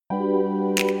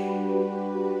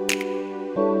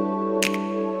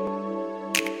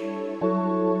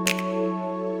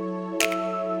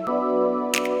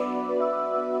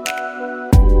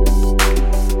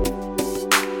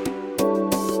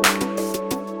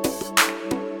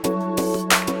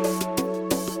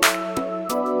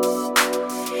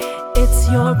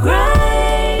Your grace.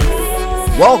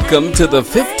 Welcome to the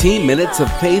 15 Minutes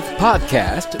of Faith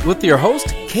podcast with your host,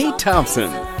 Kay Thompson.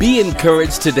 Be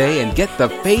encouraged today and get the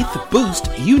faith boost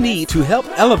you need to help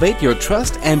elevate your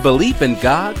trust and belief in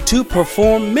God to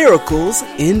perform miracles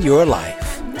in your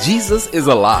life. Jesus is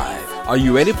alive. Are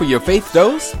you ready for your faith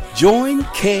dose? Join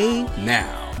Kay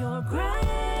now.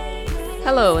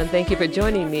 Hello, and thank you for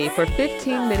joining me for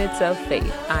 15 Minutes of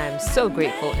Faith. I am so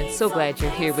grateful and so glad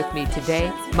you're here with me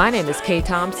today. My name is Kay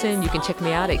Thompson. You can check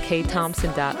me out at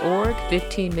kaythompson.org.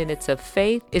 15 Minutes of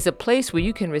Faith is a place where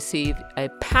you can receive a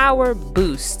power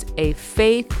boost, a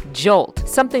faith jolt,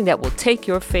 something that will take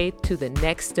your faith to the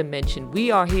next dimension.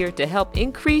 We are here to help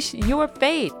increase your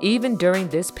faith. Even during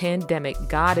this pandemic,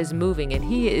 God is moving and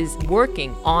He is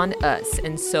working on us.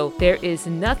 And so there is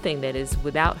nothing that is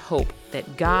without hope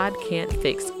that God can't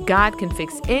fix. God can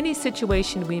fix any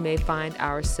situation we may find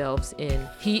ourselves in.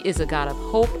 He is a God of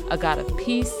hope, a God of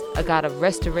peace, a God of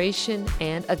restoration,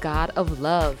 and a God of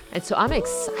love. And so I'm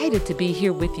excited to be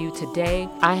here with you today.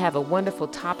 I have a wonderful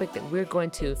topic that we're going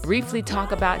to briefly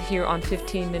talk about here on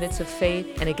 15 Minutes of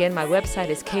Faith. And again, my website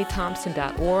is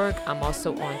kaythompson.org. I'm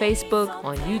also on Facebook,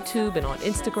 on YouTube, and on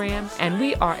Instagram. And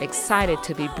we are excited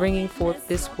to be bringing forth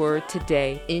this word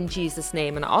today in Jesus'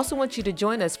 name. And I also want you to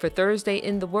join us for Thursday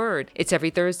in the Word. It's every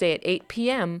Thursday at 8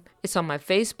 p.m. It's on my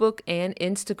Facebook and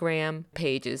Instagram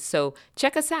pages. So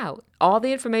check us out. All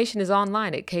the information is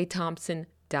online at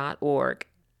kaythompson.org.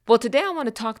 Well, today I want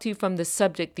to talk to you from the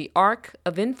subject, the Ark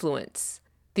of Influence.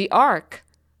 The Ark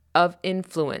of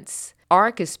Influence.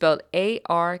 Ark is spelled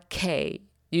A-R-K.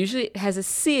 Usually it has a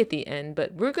C at the end,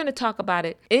 but we're going to talk about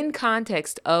it in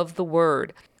context of the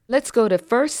word. Let's go to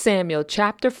 1 Samuel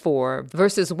chapter 4,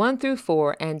 verses 1 through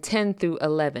 4 and 10 through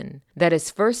 11. That is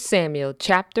 1 Samuel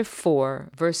chapter 4,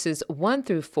 verses 1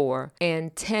 through 4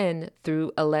 and 10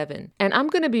 through 11. And I'm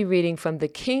going to be reading from the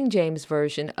King James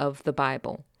Version of the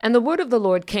Bible. And the word of the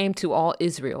Lord came to all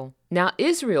Israel. Now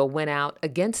Israel went out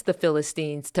against the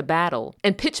Philistines to battle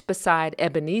and pitched beside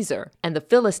Ebenezer, and the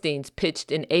Philistines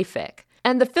pitched in Aphek.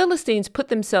 And the Philistines put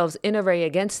themselves in array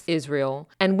against Israel,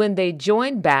 and when they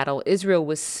joined battle, Israel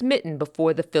was smitten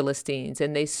before the Philistines,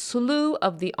 and they slew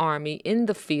of the army in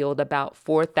the field about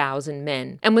 4,000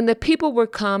 men. And when the people were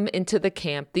come into the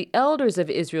camp, the elders of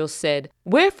Israel said,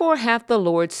 Wherefore hath the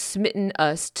Lord smitten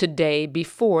us today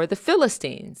before the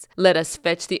Philistines? Let us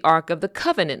fetch the ark of the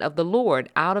covenant of the Lord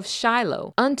out of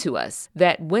Shiloh unto us,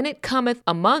 that when it cometh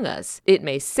among us, it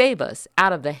may save us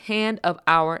out of the hand of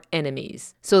our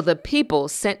enemies. So the people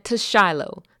sent to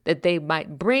Shiloh, that they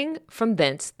might bring from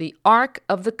thence the ark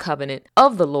of the covenant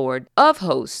of the Lord of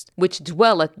hosts, which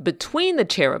dwelleth between the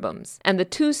cherubims. And the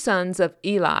two sons of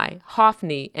Eli,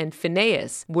 Hophni and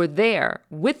Phinehas, were there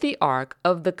with the ark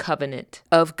of the covenant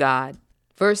of God.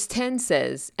 Verse 10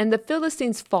 says, And the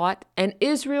Philistines fought, and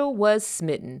Israel was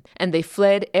smitten, and they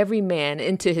fled every man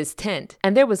into his tent.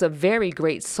 And there was a very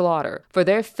great slaughter, for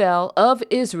there fell of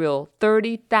Israel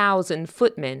 30,000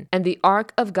 footmen, and the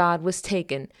ark of God was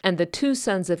taken, and the two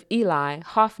sons of Eli,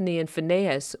 Hophni and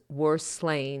Phinehas, were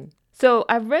slain. So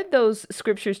I've read those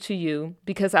scriptures to you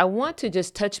because I want to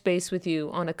just touch base with you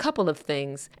on a couple of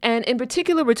things. And in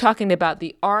particular, we're talking about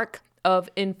the Ark of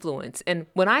Influence. And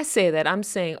when I say that, I'm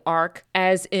saying ark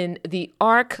as in the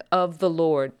ark of the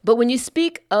Lord. But when you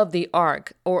speak of the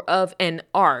ark or of an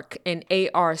ark, an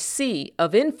A-R-C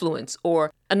of influence,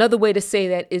 or another way to say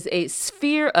that is a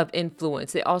sphere of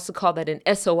influence. They also call that an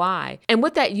SOI. And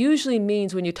what that usually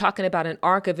means when you're talking about an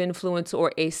arc of influence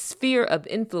or a sphere of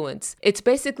influence, it's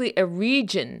basically a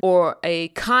region or a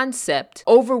concept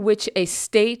over which a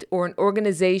state or an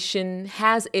organization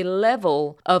has a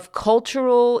level of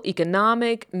cultural,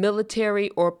 economic,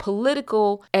 military, or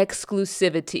political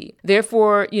exclusivity.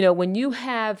 Therefore, when you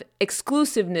have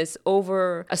exclusiveness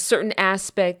over a certain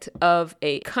aspect of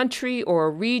a country or a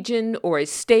region or a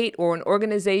state or an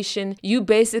organization, you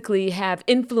basically have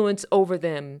influence over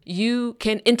them. You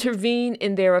can intervene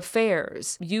in their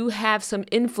affairs. You have some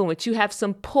influence. You have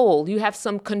some pull. You have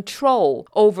some control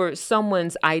over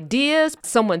someone's ideas,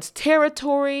 someone's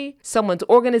territory, someone's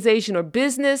organization or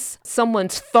business,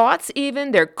 someone's thoughts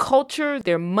even, their culture,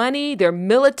 their money, their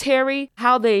military,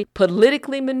 how they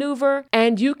politically maneuver,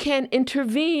 and you can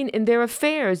intervene in their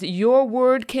affairs. Your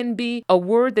word can be a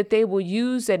word that they will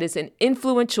use that is an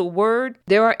influential word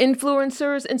There are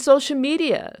influencers in social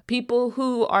media, people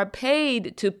who are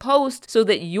paid to post so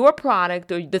that your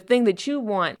product or the thing that you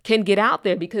want can get out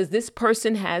there because this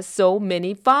person has so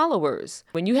many followers.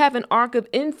 When you have an arc of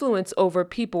influence over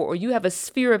people or you have a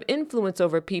sphere of influence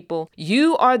over people,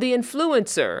 you are the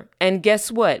influencer. And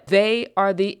guess what? They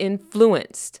are the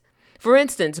influenced. For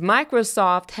instance,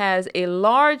 Microsoft has a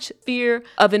large sphere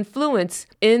of influence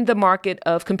in the market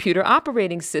of computer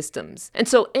operating systems. And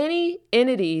so any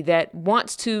entity that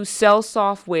wants to sell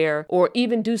software or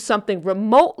even do something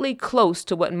remotely close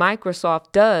to what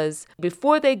Microsoft does,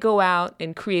 before they go out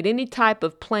and create any type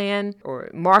of plan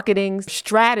or marketing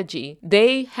strategy,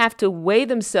 they have to weigh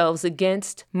themselves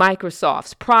against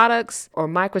Microsoft's products or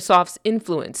Microsoft's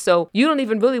influence. So you don't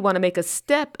even really want to make a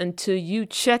step until you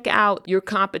check out your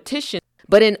competition.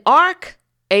 But an arc,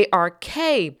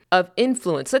 A-R-K, of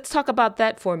influence, let's talk about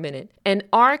that for a minute. An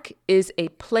ark is a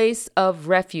place of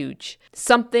refuge,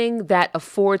 something that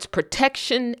affords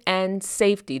protection and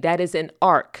safety. That is an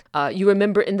ark. You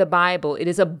remember in the Bible, it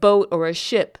is a boat or a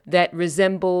ship that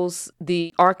resembles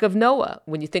the Ark of Noah.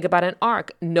 When you think about an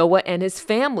ark, Noah and his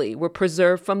family were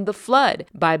preserved from the flood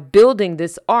by building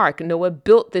this ark. Noah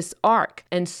built this ark.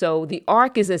 And so the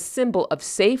ark is a symbol of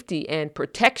safety and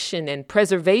protection and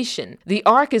preservation. The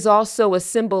ark is also a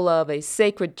symbol of a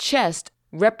sacred chest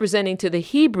representing to the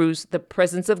Hebrews the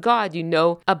presence of God. You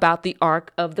know about the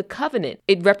Ark of the Covenant.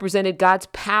 It represented God's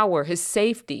power, his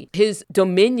safety, his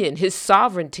dominion, his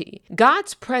sovereignty.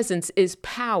 God's presence is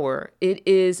power. It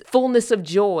is fullness of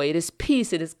joy. It is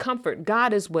peace. It is comfort.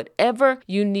 God is whatever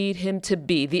you need him to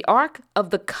be. The Ark of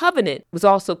the Covenant was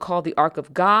also called the Ark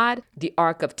of God, the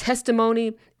Ark of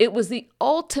Testimony. It was the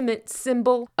ultimate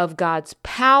symbol of God's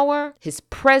power, his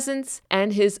presence,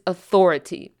 and his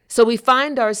authority. So we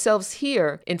find ourselves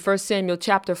here in 1 Samuel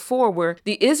chapter 4, where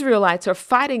the Israelites are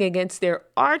fighting against their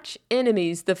arch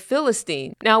enemies, the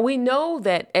Philistines. Now we know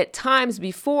that at times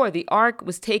before the ark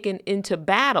was taken into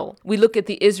battle, we look at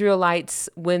the Israelites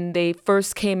when they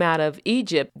first came out of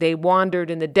Egypt. They wandered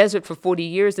in the desert for 40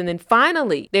 years, and then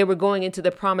finally they were going into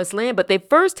the promised land, but they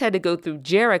first had to go through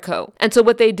Jericho. And so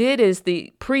what they did is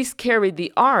the priests carried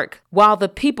the ark while the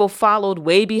people followed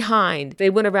way behind. They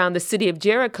went around the city of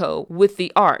Jericho with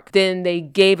the ark. Then they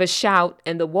gave a shout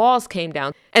and the walls came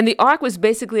down. And the ark was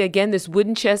basically, again, this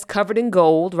wooden chest covered in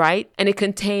gold, right? And it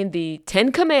contained the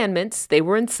 10 commandments. They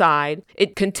were inside.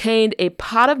 It contained a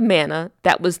pot of manna.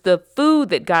 That was the food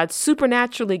that God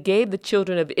supernaturally gave the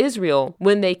children of Israel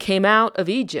when they came out of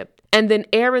Egypt. And then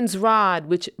Aaron's rod,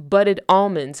 which budded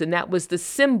almonds. And that was the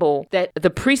symbol that the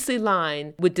priestly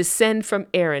line would descend from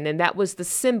Aaron. And that was the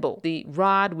symbol, the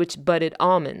rod which budded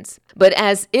almonds. But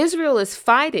as Israel is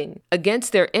fighting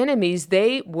against their enemies,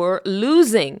 they were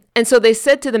losing. And so they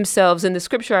said to themselves in the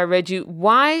scripture I read you,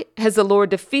 why has the Lord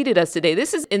defeated us today?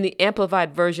 This is in the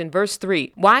Amplified Version, verse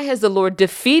 3. Why has the Lord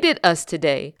defeated us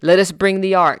today? Let us bring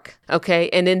the ark. Okay.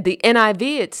 And in the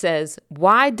NIV, it says,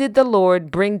 why did the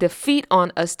Lord bring defeat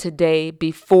on us today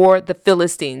before the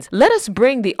Philistines? Let us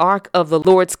bring the ark of the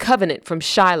Lord's covenant from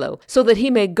Shiloh so that he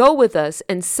may go with us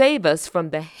and save us from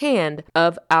the hand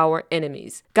of our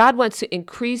enemies. God wants to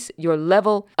increase your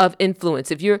level of influence.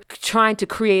 If you're trying to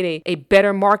create a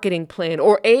better marketing plan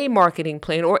or a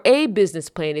business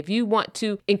plan, if you want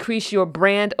to increase your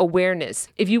brand awareness,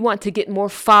 if you want to get more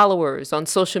followers on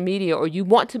social media, or you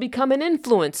want to become an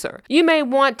influencer, you may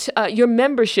want your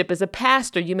membership as a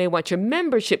pastor, you may want your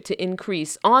membership to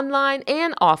increase online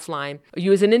and offline.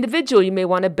 You as an individual, you may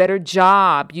want a better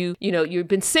job. You've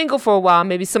been single for a while.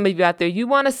 Maybe some of you out there, you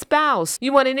want a spouse,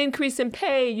 you want an increase in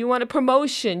pay, you want a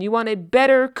promotion, you want a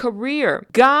better career.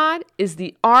 God is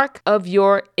the ark of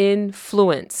your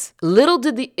influence. Little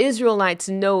did the Israelites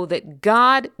know that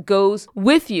God goes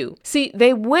with you. See,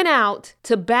 they went out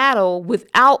to battle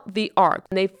without the ark.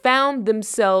 They found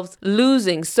themselves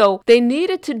losing. So they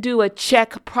needed to do a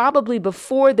check probably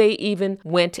before they even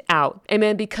went out.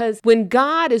 Amen. Because when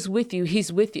God is with you,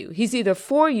 he's with you. He's either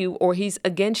for you or he's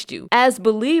against you. As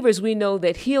believers, we know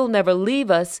that he'll never leave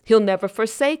us. He'll never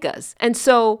forsake us. And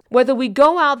so whether we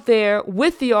go out there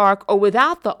with the ark or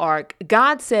without the ark,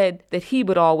 God said that he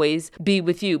would always be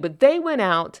with you. But they went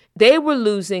out, they were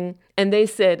losing, and they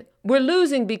said, we're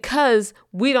losing because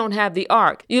we don't have the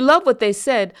ark. You love what they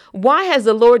said. Why has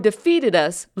the Lord defeated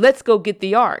us? Let's go get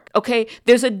the ark. Okay,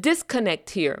 there's a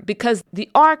disconnect here because the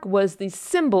ark was the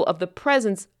symbol of the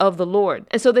presence of the Lord.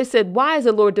 And so they said, why is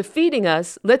the Lord defeating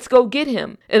us? Let's go get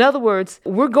him. In other words,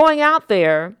 we're going out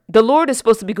there. The Lord is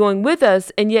supposed to be going with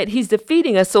us, and yet he's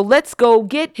defeating us. So let's go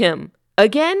get him.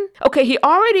 again? Okay, he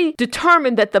already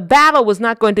determined that the battle was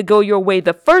not going to go your way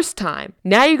the first time.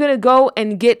 Now you're going to go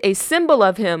and get a symbol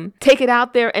of him, take it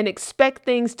out there and expect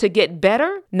things to get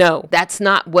better? No, that's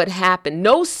not what happened.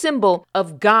 No symbol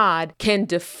of God can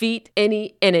defeat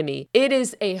any enemy. It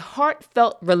is a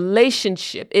heartfelt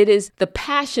relationship. It is the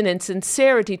passion and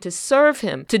sincerity to serve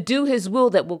him, to do his will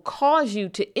that will cause you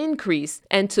to increase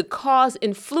and to cause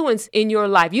influence in your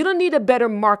life. You don't need a better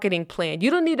marketing plan. You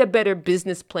don't need a better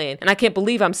business plan. And I can't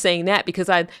believe I'm saying that because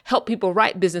I help people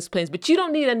write business plans, but you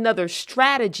don't need another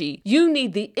strategy. You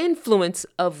need the influence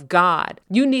of God.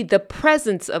 You need the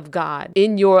presence of God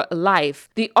in your life.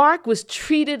 The ark was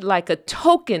treated like a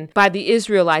token by the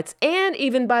Israelites and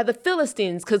even by the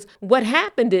Philistines, because what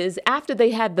happened is after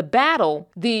they had the battle,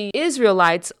 the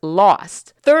Israelites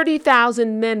lost.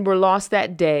 30,000 men were lost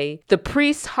that day. The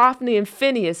priests Hophni and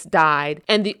Phinehas died,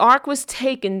 and the ark was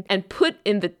taken and put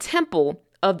in the temple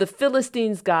of the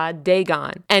Philistines' god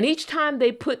Dagon. And each time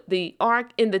they put the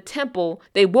ark in the temple,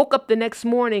 they woke up the next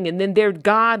morning and then their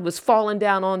god was falling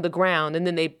down on the ground. And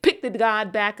then they picked the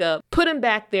god back up, put him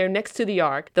back there next to the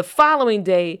ark. The following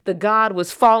day, the god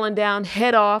was falling down,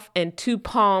 head off and 2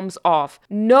 palms off.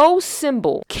 No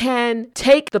symbol can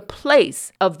take the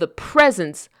place of the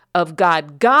presence of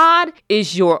God. God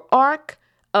is your ark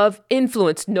of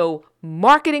influence. No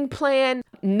marketing plan,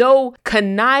 no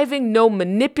conniving, no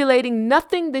manipulating,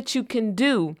 nothing that you can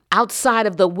do outside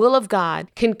of the will of God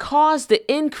can cause the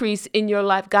increase in your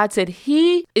life. God said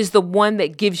he is the one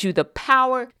that gives you the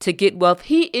power to get wealth.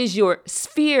 He is your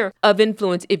sphere of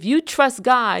influence. If you trust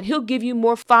God, he'll give you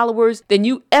more followers than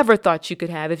you ever thought you could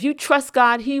have. If you trust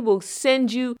God, he will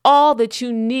send you all that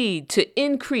you need to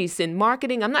increase in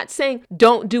marketing. I'm not saying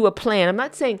don't do a plan. I'm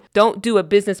not saying don't do a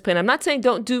business plan. I'm not saying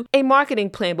don't do a marketing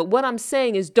plan. But what I'm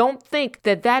saying is don't think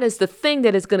that that is the thing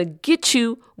that is going to get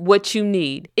you what you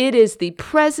need. It is the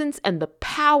presence and the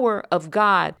power of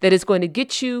God that is going to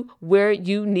get you where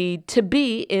you need to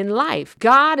be in life.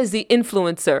 God is the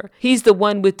influencer. He's the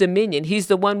one with dominion. He's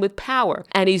the one with power,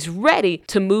 and he's ready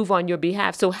to move on your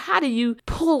behalf. So how do you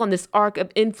pull on this ark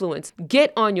of influence?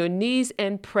 Get on your knees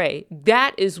and pray.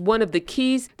 That is one of the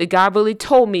keys that God really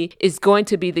told me is going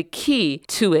to be the key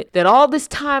to it. That all this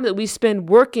time that we spend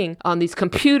working on these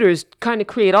computers, trying to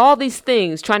create all these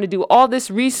things, trying to do all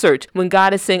this research, when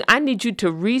God is saying, I need you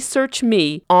to research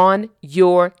me on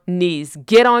your knees.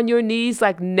 Get on your knees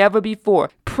like never before.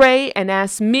 Pray and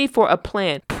ask me for a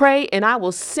plan. Pray and I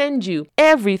will send you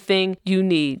everything you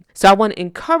need. So I want to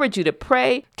encourage you to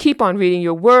pray. Keep on reading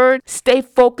your word. Stay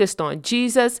focused on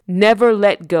Jesus. Never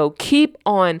let go. Keep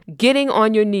on getting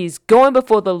on your knees, going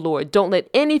before the Lord. Don't let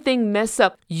anything mess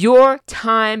up your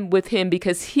time with him,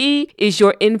 because he is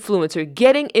your influencer.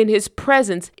 Getting in his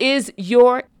presence is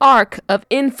your ark of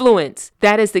influence.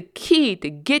 That is the key to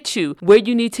get you where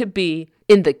you need to be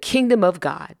in the kingdom of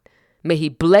God. May he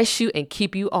bless you and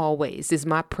keep you always, is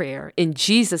my prayer. In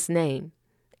Jesus' name,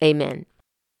 amen.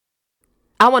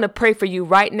 I want to pray for you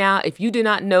right now. If you do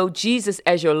not know Jesus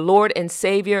as your Lord and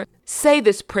Savior, say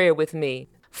this prayer with me.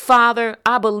 Father,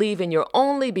 I believe in your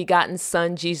only begotten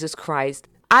Son, Jesus Christ.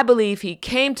 I believe he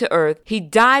came to earth, he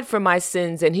died for my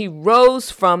sins, and he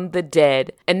rose from the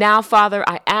dead. And now, Father,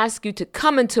 I ask you to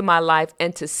come into my life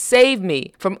and to save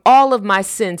me from all of my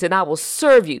sins, and I will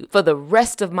serve you for the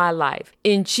rest of my life.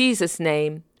 In Jesus'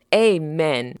 name,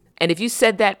 amen. And if you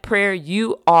said that prayer,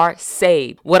 you are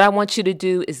saved. What I want you to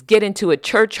do is get into a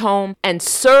church home and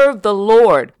serve the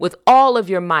Lord with all of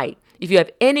your might. If you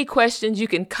have any questions, you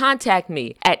can contact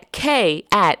me at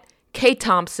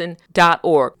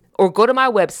k@ktompson.org. Or go to my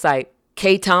website,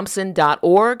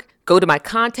 ktompson.org, go to my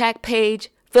contact page,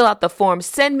 fill out the form,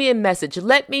 send me a message.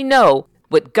 Let me know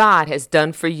what God has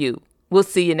done for you. We'll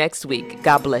see you next week.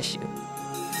 God bless you.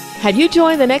 Have you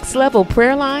joined the Next Level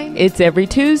prayer line? It's every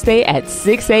Tuesday at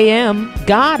 6 a.m.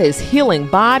 God is healing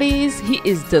bodies. He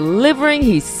is delivering.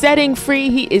 He's setting free.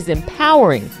 He is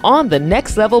empowering on the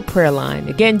Next Level prayer line.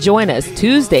 Again, join us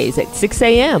Tuesdays at 6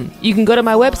 a.m. You can go to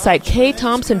my website,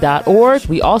 ktompson.org.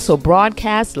 We also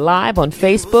broadcast live on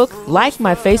Facebook. Like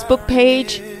my Facebook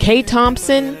page, K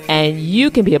Thompson, and you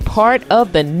can be a part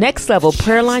of the Next Level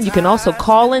prayer line. You can also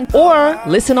call in or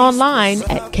listen online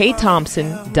at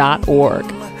ktompson.org.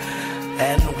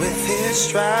 And with his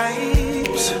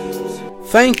stripes.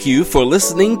 Thank you for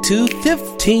listening to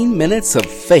 15 Minutes of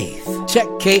Faith. Check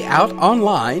Kay out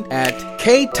online at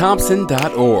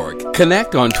ktompson.org.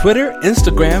 Connect on Twitter,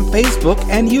 Instagram, Facebook,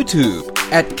 and YouTube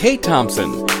at K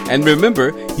Thompson. And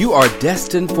remember, you are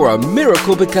destined for a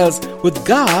miracle, because with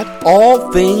God,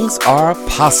 all things are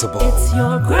possible. It's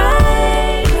your grace.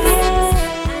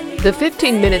 The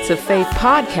 15 Minutes of Faith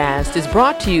podcast is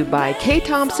brought to you by K.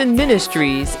 Thompson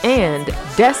Ministries and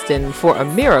Destined for a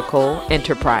Miracle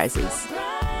Enterprises.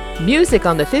 Music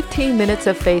on the 15 Minutes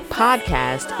of Faith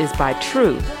podcast is by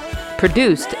True,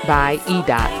 produced by E.